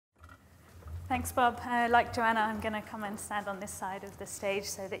Thanks, Bob. Like Joanna, I'm going to come and stand on this side of the stage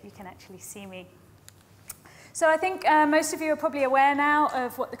so that you can actually see me. So I think most of you are probably aware now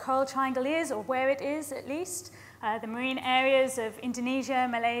of what the Coral Triangle is, or where it is at least. The marine areas of Indonesia,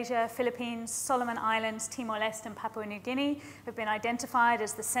 Malaysia, Philippines, Solomon Islands, Timor-Leste and Papua New Guinea have been identified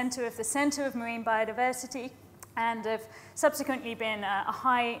as the center of marine biodiversity and have subsequently been a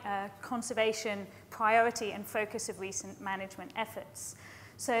high conservation priority and focus of recent management efforts.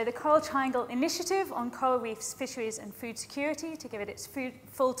 So the Coral Triangle Initiative on Coral Reefs, Fisheries and Food Security, to give it its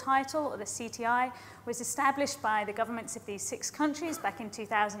full title, or the CTI, was established by the governments of these 6 countries back in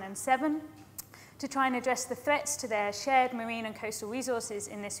 2007 to try and address the threats to their shared marine and coastal resources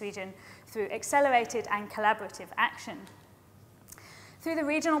in this region through accelerated and collaborative action. Through the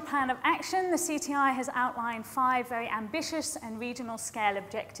Regional Plan of Action, the CTI has outlined 5 very ambitious and regional scale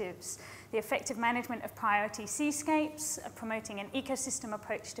objectives: the effective management of priority seascapes, promoting an ecosystem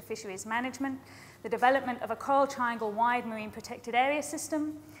approach to fisheries management, the development of a Coral Triangle-wide marine protected area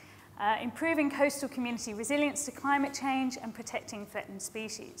system, improving coastal community resilience to climate change, and protecting threatened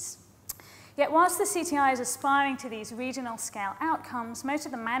species. Yet whilst the CTI is aspiring to these regional scale outcomes, most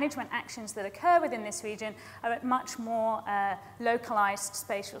of the management actions that occur within this region are at much more localized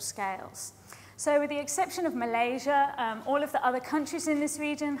spatial scales. So with the exception of Malaysia, all of the other countries in this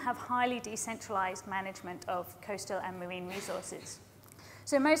region have highly decentralized management of coastal and marine resources.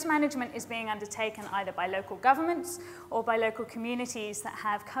 So most management is being undertaken either by local governments or by local communities that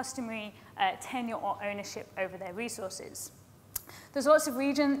have customary tenure or ownership over their resources. There's lots of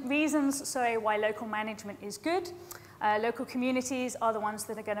reasons why local management is good. Local communities are the ones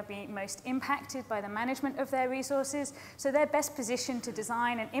that are going to be most impacted by the management of their resources, so they're best positioned to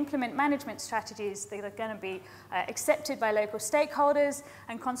design and implement management strategies that are going to be accepted by local stakeholders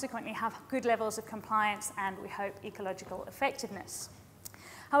and consequently have good levels of compliance and, we hope, ecological effectiveness.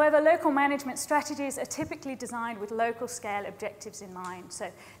 However, local management strategies are typically designed with local scale objectives in mind.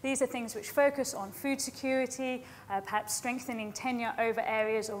 So these are things which focus on food security, perhaps strengthening tenure over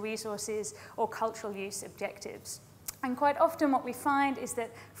areas or resources, or cultural use objectives. And quite often what we find is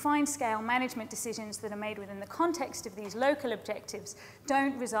that fine-scale management decisions that are made within the context of these local objectives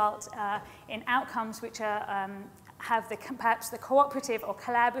don't result in outcomes which are have perhaps the cooperative or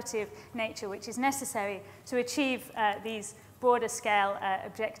collaborative nature which is necessary to achieve these broader scale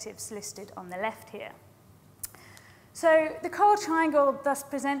objectives listed on the left here. So the Coral Triangle thus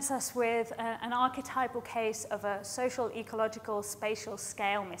presents us with an archetypal case of a social-ecological spatial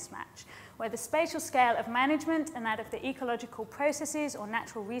scale mismatch, where the spatial scale of management and that of the ecological processes or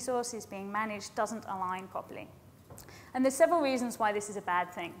natural resources being managed doesn't align properly. And there's several reasons why this is a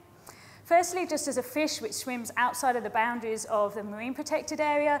bad thing. Firstly, just as a fish which swims outside of the boundaries of the marine protected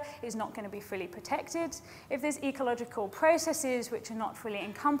area is not going to be fully protected, if there's ecological processes which are not fully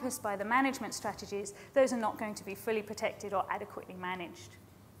encompassed by the management strategies, those are not going to be fully protected or adequately managed.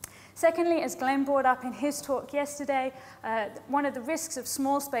 Secondly, as Glenn brought up in his talk yesterday, one of the risks of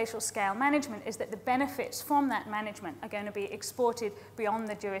small spatial scale management is that the benefits from that management are going to be exported beyond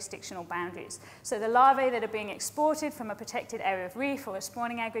the jurisdictional boundaries. So the larvae that are being exported from a protected area of reef or a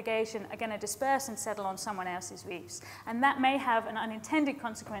spawning aggregation are going to disperse and settle on someone else's reefs. And that may have an unintended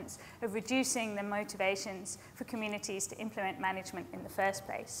consequence of reducing the motivations for communities to implement management in the first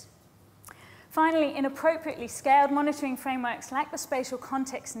place. Finally, inappropriately scaled monitoring frameworks lack the spatial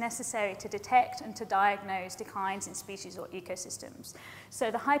context necessary to detect and to diagnose declines in species or ecosystems.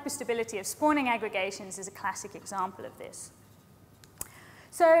 So the hyperstability of spawning aggregations is a classic example of this.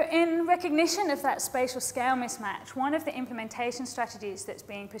 So in recognition of that spatial scale mismatch, one of the implementation strategies that's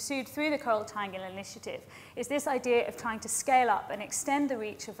being pursued through the Coral Triangle Initiative is this idea of trying to scale up and extend the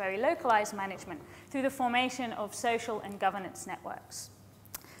reach of very localized management through the formation of social and governance networks.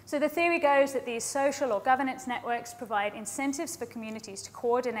 So the theory goes that these social or governance networks provide incentives for communities to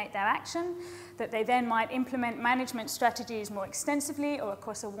coordinate their action, that they then might implement management strategies more extensively or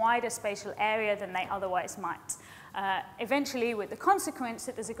across a wider spatial area than they otherwise might. Eventually with the consequence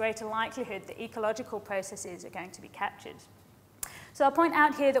that there's a greater likelihood that ecological processes are going to be captured. So I'll point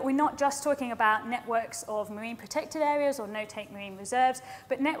out here that we're not just talking about networks of marine protected areas or no-take marine reserves,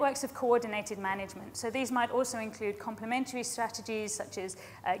 but networks of coordinated management. So these might also include complementary strategies such as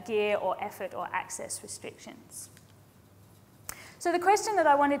gear or effort or access restrictions. So the question that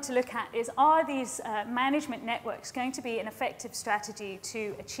I wanted to look at is, are these management networks going to be an effective strategy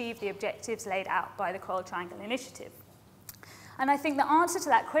to achieve the objectives laid out by the Coral Triangle Initiative? And I think the answer to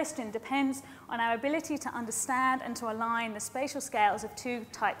that question depends on our ability to understand and to align the spatial scales of 2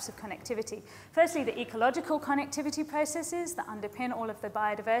 types of connectivity. Firstly, the ecological connectivity processes that underpin all of the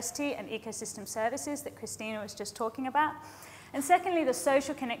biodiversity and ecosystem services that Christina was just talking about. And secondly, the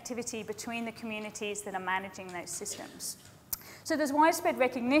social connectivity between the communities that are managing those systems. So there's widespread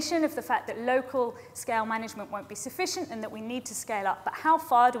recognition of the fact that local scale management won't be sufficient and that we need to scale up, but how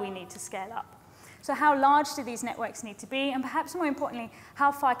far do we need to scale up? So how large do these networks need to be? And perhaps more importantly,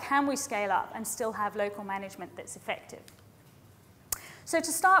 how far can we scale up and still have local management that's effective? So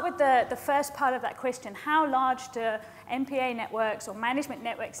to start with the first part of that question, how large do NPA networks or management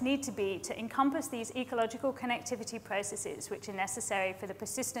networks need to be to encompass these ecological connectivity processes which are necessary for the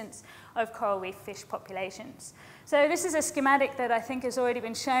persistence of coral reef fish populations? So this is a schematic that I think has already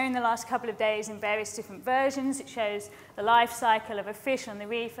been shown the last couple of days in various different versions. It shows the life cycle of a fish on the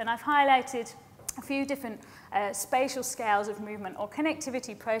reef, and I've highlighted a few different spatial scales of movement or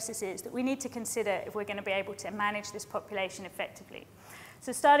connectivity processes that we need to consider if we're going to be able to manage this population effectively.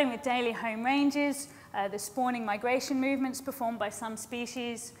 So starting with daily home ranges, the spawning migration movements performed by some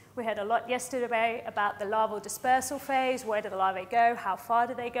species. We heard a lot yesterday about the larval dispersal phase. Where do the larvae go? How far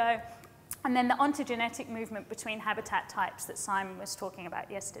do they go? And then the ontogenetic movement between habitat types that Simon was talking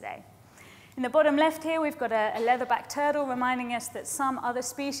about yesterday. In the bottom left here, we've got a leatherback turtle reminding us that some other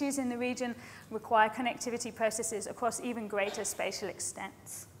species in the region require connectivity processes across even greater spatial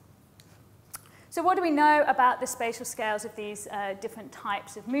extents. So what do we know about the spatial scales of these different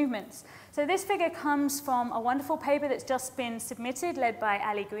types of movements? So this figure comes from a wonderful paper that's just been submitted, led by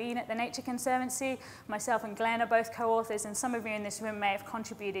Ali Green at the Nature Conservancy. Myself and Glenn are both co-authors, and some of you in this room may have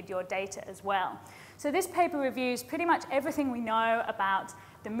contributed your data as well. So this paper reviews pretty much everything we know about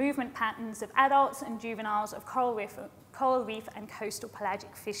the movement patterns of adults and juveniles of coral reef and coastal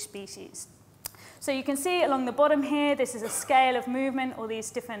pelagic fish species. So you can see along the bottom here, this is a scale of movement. All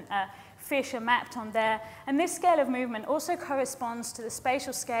these different fish are mapped on there. And this scale of movement also corresponds to the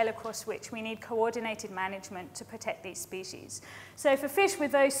spatial scale across which we need coordinated management to protect these species. So for fish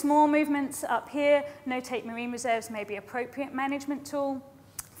with very small movements up here, no-take marine reserves may be an appropriate management tool.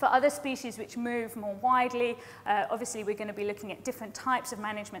 For other species which move more widely, obviously we're going to be looking at different types of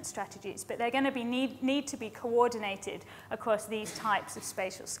management strategies, but they're going to be need to be coordinated across these types of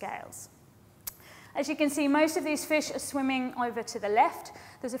spatial scales. As you can see, most of these fish are swimming over to the left.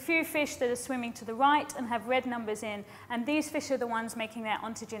 There's a few fish that are swimming to the right and have red numbers in, and these fish are the ones making their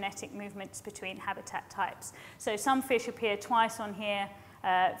ontogenetic movements between habitat types. So some fish appear twice on here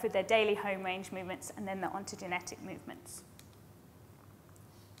for their daily home range movements and then the ontogenetic movements.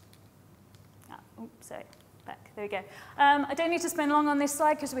 Oops, sorry, back, there we go. I don't need to spend long on this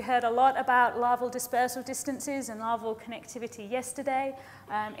slide because we heard a lot about larval dispersal distances and larval connectivity yesterday.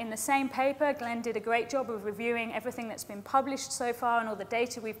 In the same paper, Glenn did a great job of reviewing everything that's been published so far and all the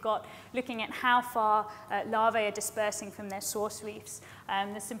data we've got, looking at how far larvae are dispersing from their source reefs.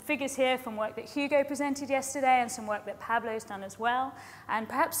 There's some figures here from work that Hugo presented yesterday and some work that Pablo's done as well. And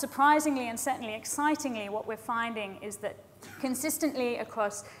perhaps surprisingly and certainly excitingly, what we're finding is that consistently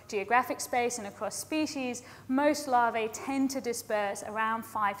across geographic space and across species, most larvae tend to disperse around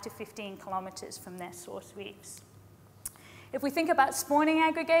 5 to 15 kilometers from their source reefs. If we think about spawning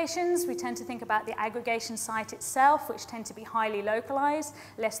aggregations, we tend to think about the aggregation site itself, which tend to be highly localized,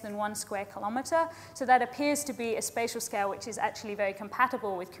 less than 1 square kilometer. So that appears to be a spatial scale which is actually very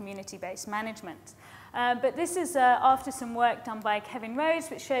compatible with community-based management. But this is after some work done by Kevin Rhodes,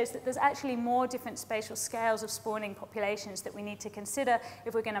 which shows that there's actually more different spatial scales of spawning populations that we need to consider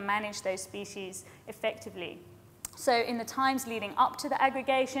if we're going to manage those species effectively. So in the times leading up to the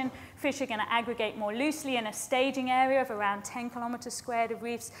aggregation, fish are going to aggregate more loosely in a staging area of around 10 kilometers squared of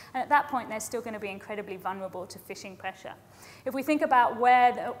reefs, and at that point they're still going to be incredibly vulnerable to fishing pressure. If we think about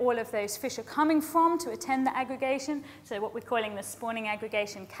where all of those fish are coming from to attend the aggregation, so what we're calling the spawning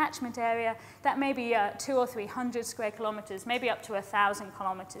aggregation catchment area, that may be 200 or 300 square kilometers, maybe up to 1,000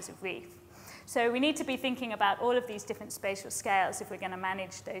 kilometers of reef. So we need to be thinking about all of these different spatial scales if we're going to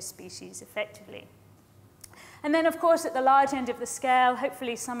manage those species effectively. And then, of course, at the large end of the scale,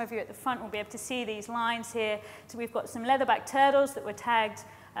 hopefully some of you at the front will be able to see these lines here. So we've got some leatherback turtles that were tagged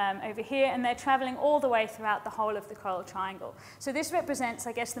over here, and they're traveling all the way throughout the whole of the Coral Triangle. So this represents,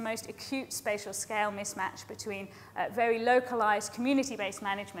 I guess, the most acute spatial scale mismatch between very localized community-based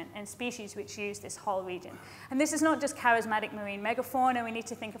management and species which use this whole region. And this is not just charismatic marine megafauna. We need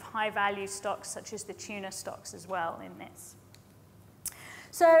to think of high-value stocks such as the tuna stocks as well in this.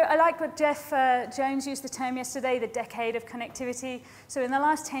 So I like what Jeff Jones used the term yesterday, the decade of connectivity. So in the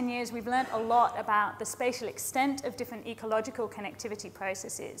last 10 years, we've learned a lot about the spatial extent of different ecological connectivity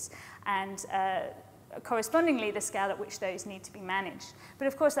processes and correspondingly the scale at which those need to be managed. But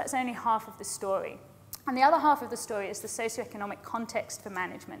of course, that's only half of the story. And the other half of the story is the socioeconomic context for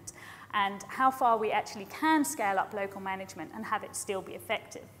management and how far we actually can scale up local management and have it still be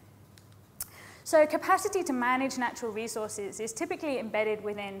effective. So capacity to manage natural resources is typically embedded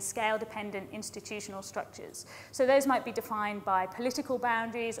within scale-dependent institutional structures. So those might be defined by political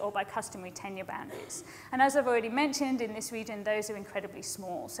boundaries or by customary tenure boundaries. And as I've already mentioned, in this region, those are incredibly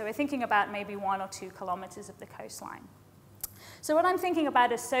small. So we're thinking about maybe 1 or 2 kilometers of the coastline. So what I'm thinking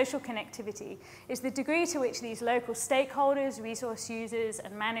about as social connectivity is the degree to which these local stakeholders, resource users,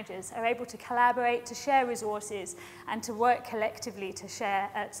 and managers are able to collaborate, to share resources, and to work collectively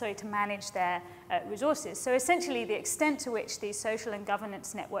to manage their resources. So essentially, the extent to which these social and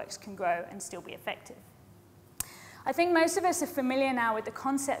governance networks can grow and still be effective. I think most of us are familiar now with the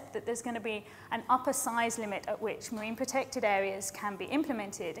concept that there's going to be an upper size limit at which marine protected areas can be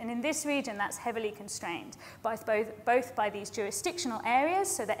implemented. And in this region, that's heavily constrained, both by these jurisdictional areas,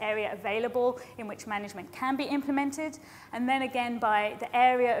 so the area available in which management can be implemented, and then again by the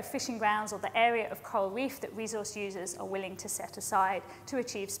area of fishing grounds or the area of coral reef that resource users are willing to set aside to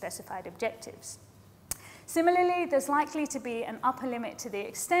achieve specified objectives. Similarly, there's likely to be an upper limit to the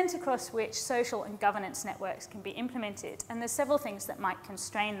extent across which social and governance networks can be implemented, and there's several things that might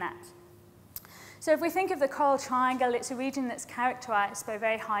constrain that. So if we think of the Coral Triangle, it's a region that's characterized by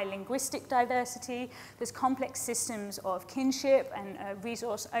very high linguistic diversity. There's complex systems of kinship and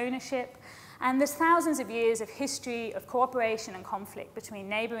resource ownership. And there's thousands of years of history of cooperation and conflict between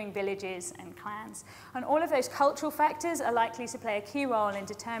neighboring villages and clans. And all of those cultural factors are likely to play a key role in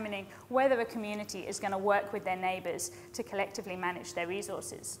determining whether a community is going to work with their neighbors to collectively manage their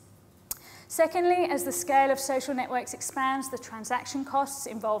resources. Secondly, as the scale of social networks expands, the transaction costs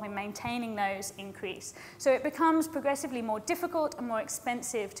involved in maintaining those increase. So it becomes progressively more difficult and more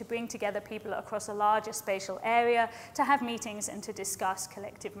expensive to bring together people across a larger spatial area to have meetings and to discuss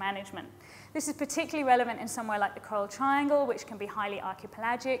collective management. This is particularly relevant in somewhere like the Coral Triangle, which can be highly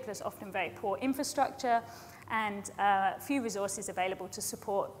archipelagic. There's often very poor infrastructure and few resources available to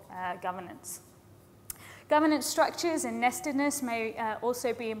support governance. Governance structures and nestedness may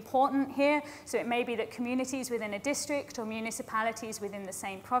also be important here. So it may be that communities within a district or municipalities within the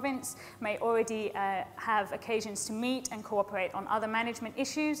same province may already have occasions to meet and cooperate on other management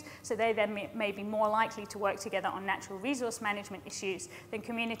issues. So they then may be more likely to work together on natural resource management issues than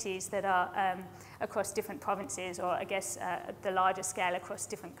communities that are across different provinces or, I guess, at the larger scale across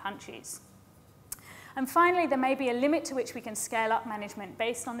different countries. And finally, there may be a limit to which we can scale up management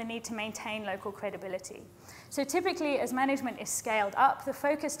based on the need to maintain local credibility. So typically, as management is scaled up, the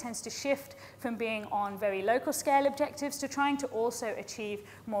focus tends to shift from being on very local scale objectives to trying to also achieve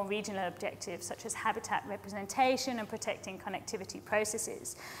more regional objectives, such as habitat representation and protecting connectivity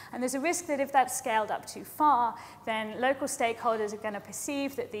processes. And there's a risk that if that's scaled up too far, then local stakeholders are going to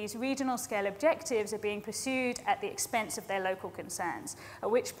perceive that these regional scale objectives are being pursued at the expense of their local concerns,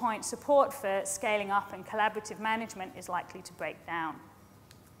 at which point support for scaling up and collaborative management is likely to break down.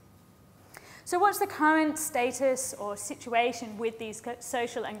 So what's the current status or situation with these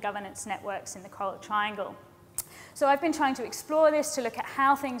social and governance networks in the Coral Triangle? So I've been trying to explore this to look at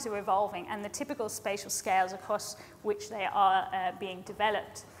how things are evolving and the typical spatial scales across which they are being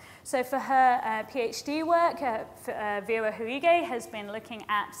developed. So for her PhD work, Vera Huige has been looking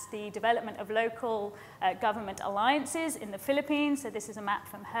at the development of local government alliances in the Philippines. So this is a map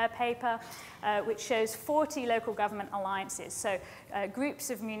from her paper, which shows 40 local government alliances. So groups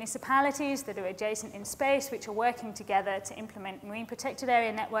of municipalities that are adjacent in space, which are working together to implement marine protected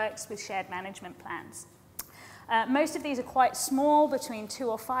area networks with shared management plans. Most of these are quite small, between 2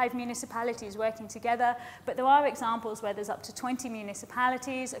 or 5 municipalities working together, but there are examples where there's up to 20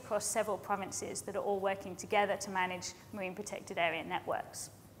 municipalities across several provinces that are all working together to manage marine protected area networks.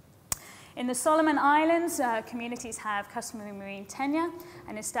 In the Solomon Islands, communities have customary marine tenure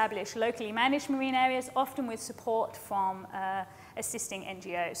and establish locally managed marine areas, often with support from assisting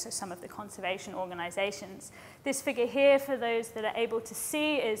NGOs, so some of the conservation organizations. This figure here, for those that are able to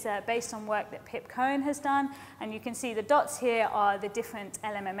see, is based on work that Pip Cohen has done, and you can see the dots here are the different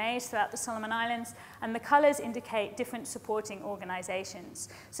LMMAs throughout the Solomon Islands, and the colors indicate different supporting organizations.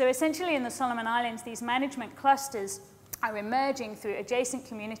 So essentially in the Solomon Islands, these management clusters are emerging through adjacent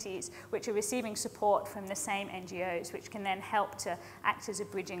communities which are receiving support from the same NGOs, which can then help to act as a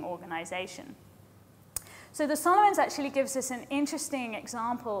bridging organization. So the Solomons actually gives us an interesting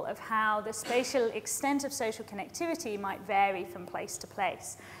example of how the spatial extent of social connectivity might vary from place to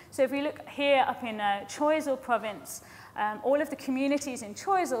place. So if we look here up in Choiseul province, all of the communities in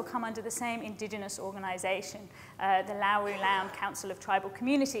Choiseul come under the same indigenous organization, the Lauru Land Council of Tribal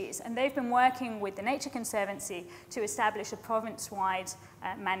Communities, and they've been working with the Nature Conservancy to establish a province-wide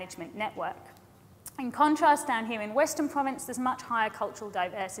management network. In contrast, down here in Western Province, there's much higher cultural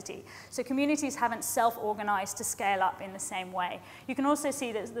diversity. So communities haven't self-organized to scale up in the same way. You can also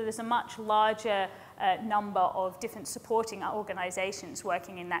see that there's a much larger number of different supporting organizations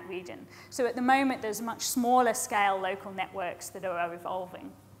working in that region. So at the moment, there's much smaller scale local networks that are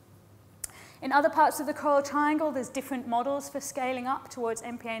evolving. In other parts of the Coral Triangle, there's different models for scaling up towards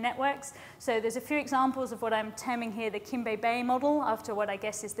MPA networks. So there's a few examples of what I'm terming here the Kimbe Bay model, after what I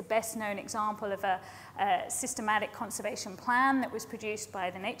guess is the best known example of a systematic conservation plan that was produced by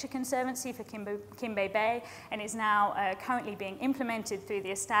the Nature Conservancy for Kimbe Bay and is now currently being implemented through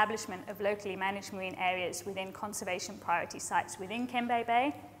the establishment of locally managed marine areas within conservation priority sites within Kimbe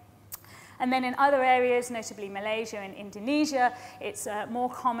Bay. And then in other areas, notably Malaysia and Indonesia, it's more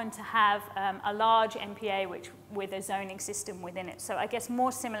common to have a large MPA with a zoning system within it. So I guess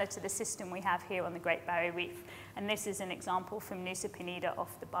more similar to the system we have here on the Great Barrier Reef. And this is an example from Nusa Penida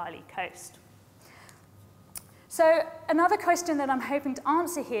off the Bali coast. So another question that I'm hoping to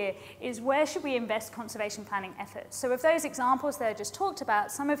answer here is where should we invest conservation planning efforts? So of those examples that I just talked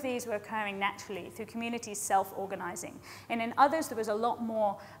about, some of these were occurring naturally through communities self-organizing. And in others, there was a lot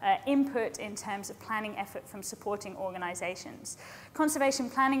more input in terms of planning effort from supporting organizations. Conservation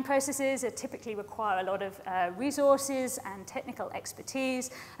planning processes typically require a lot of resources and technical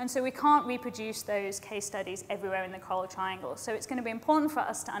expertise, and so we can't reproduce those case studies everywhere in the Coral Triangle. So it's going to be important for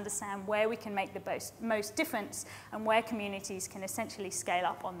us to understand where we can make the most difference and where communities can essentially scale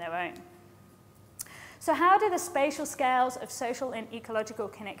up on their own. So how do the spatial scales of social and ecological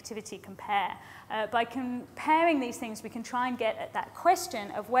connectivity compare? By comparing these things, we can try and get at that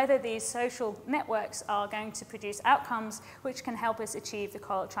question of whether these social networks are going to produce outcomes which can help us achieve the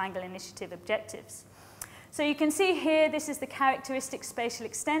Coral Triangle Initiative objectives. So you can see here, this is the characteristic spatial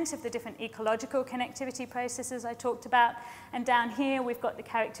extent of the different ecological connectivity processes I talked about. And down here, we've got the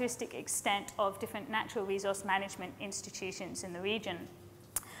characteristic extent of different natural resource management institutions in the region.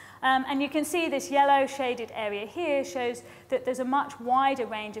 And you can see this yellow shaded area here shows that there's a much wider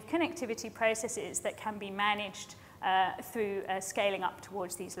range of connectivity processes that can be managed through scaling up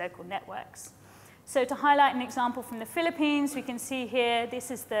towards these local networks. So to highlight an example from the Philippines, we can see here,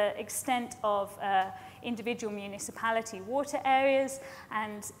 this is the extent of individual municipality water areas,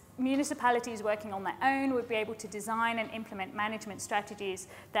 and municipalities working on their own would be able to design and implement management strategies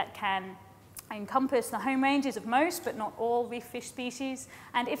that can encompass the home ranges of most, but not all, reef fish species,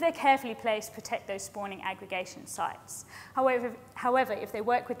 and if they're carefully placed, protect those spawning aggregation sites. However, if they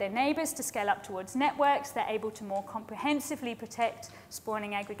work with their neighbours to scale up towards networks, they're able to more comprehensively protect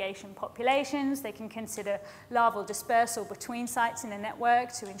spawning aggregation populations. They can consider larval dispersal between sites in a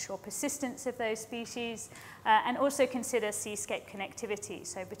network to ensure persistence of those species, and also consider seascape connectivity,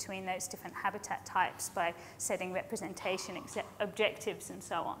 so between those different habitat types by setting representation objectives and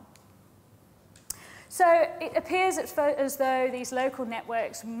so on. So it appears as though these local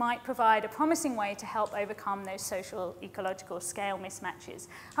networks might provide a promising way to help overcome those social ecological scale mismatches.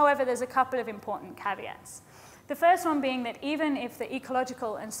 However, there's a couple of important caveats. The first one being that even if the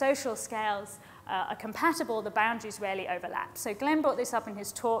ecological and social scales are compatible, the boundaries rarely overlap. So Glenn brought this up in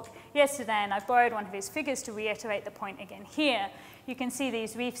his talk yesterday, and I've borrowed one of his figures to reiterate the point again here. You can see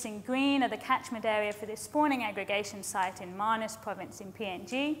these reefs in green are the catchment area for this spawning aggregation site in Manus Province in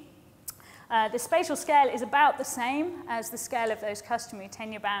PNG. The spatial scale is about the same as the scale of those customary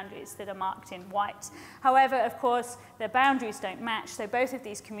tenure boundaries that are marked in white. However, of course, their boundaries don't match, so both of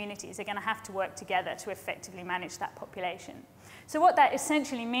these communities are going to have to work together to effectively manage that population. So what that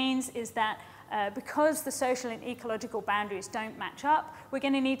essentially means is that because the social and ecological boundaries don't match up, we're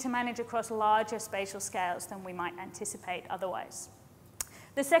going to need to manage across larger spatial scales than we might anticipate otherwise.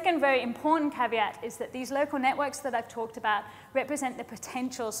 The second very important caveat is that these local networks that I've talked about represent the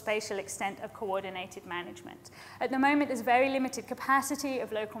potential spatial extent of coordinated management. At the moment, there's very limited capacity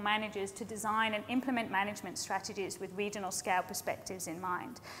of local managers to design and implement management strategies with regional scale perspectives in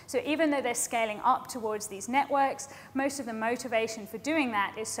mind. So even though they're scaling up towards these networks, most of the motivation for doing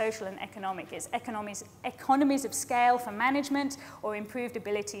that is social and economic. It's economies of scale for management or improved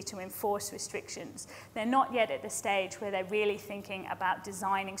ability to enforce restrictions. They're not yet at the stage where they're really thinking about designing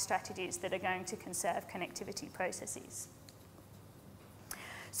strategies that are going to conserve connectivity processes.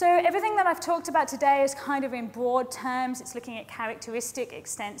 So everything that I've talked about today is kind of in broad terms. It's looking at characteristic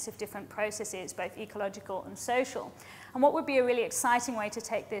extents of different processes, both ecological and social. And what would be a really exciting way to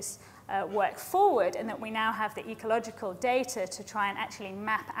take this work forward, and that we now have the ecological data to try and actually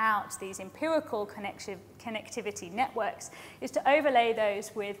map out these empirical connectivity networks, is to overlay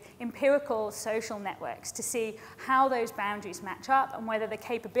those with empirical social networks to see how those boundaries match up and whether the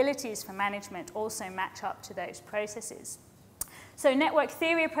capabilities for management also match up to those processes. So network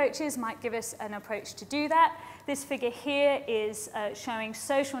theory approaches might give us an approach to do that. This figure here is showing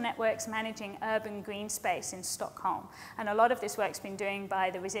social networks managing urban green space in Stockholm. And a lot of this work's been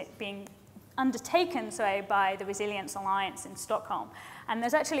undertaken by the Resilience Alliance in Stockholm. And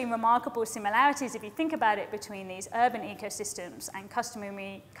there's actually remarkable similarities, if you think about it, between these urban ecosystems and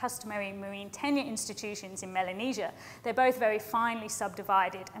customary marine tenure institutions in Melanesia. They're both very finely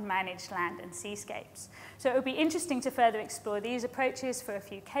subdivided and managed land and seascapes. So it would be interesting to further explore these approaches for a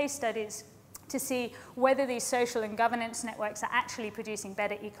few case studies to see whether these social and governance networks are actually producing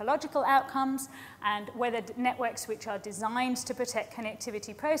better ecological outcomes, and whether networks which are designed to protect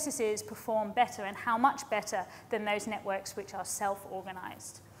connectivity processes perform better, and how much better than those networks which are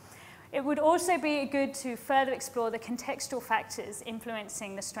self-organized. It would also be good to further explore the contextual factors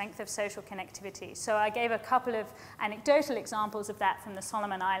influencing the strength of social connectivity. So I gave a couple of anecdotal examples of that from the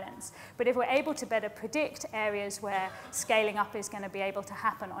Solomon Islands. But if we're able to better predict areas where scaling up is going to be able to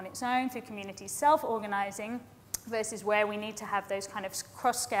happen on its own through communities self-organizing versus where we need to have those kind of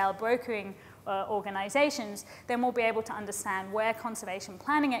cross-scale brokering organizations, then we'll be able to understand where conservation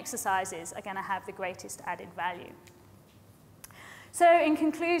planning exercises are going to have the greatest added value. So in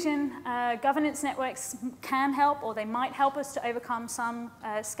conclusion, governance networks can help, or they might help us to overcome some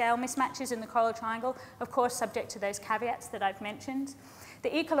scale mismatches in the Coral Triangle, of course subject to those caveats that I've mentioned.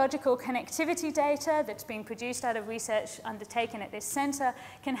 The ecological connectivity data that's being produced out of research undertaken at this center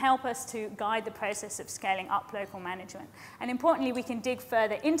can help us to guide the process of scaling up local management. And importantly, we can dig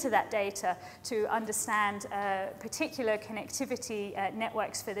further into that data to understand particular connectivity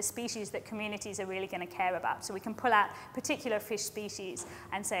networks for the species that communities are really going to care about. So we can pull out particular fish species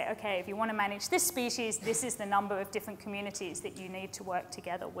and say, okay, if you want to manage this species, this is the number of different communities that you need to work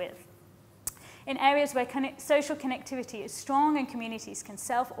together with. In areas where social connectivity is strong and communities can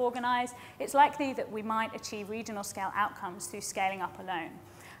self-organize, it's likely that we might achieve regional scale outcomes through scaling up alone.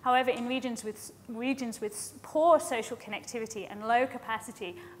 However, in regions with poor social connectivity and low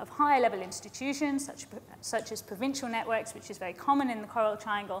capacity of higher level institutions, such as provincial networks, which is very common in the Coral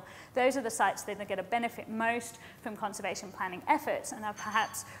Triangle, those are the sites that are going to benefit most from conservation planning efforts, and are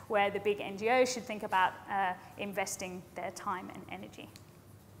perhaps where the big NGOs should think about investing their time and energy.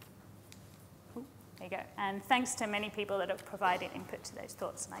 There you go. And thanks to many people that have provided input to those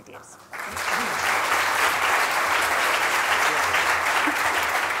thoughts and ideas.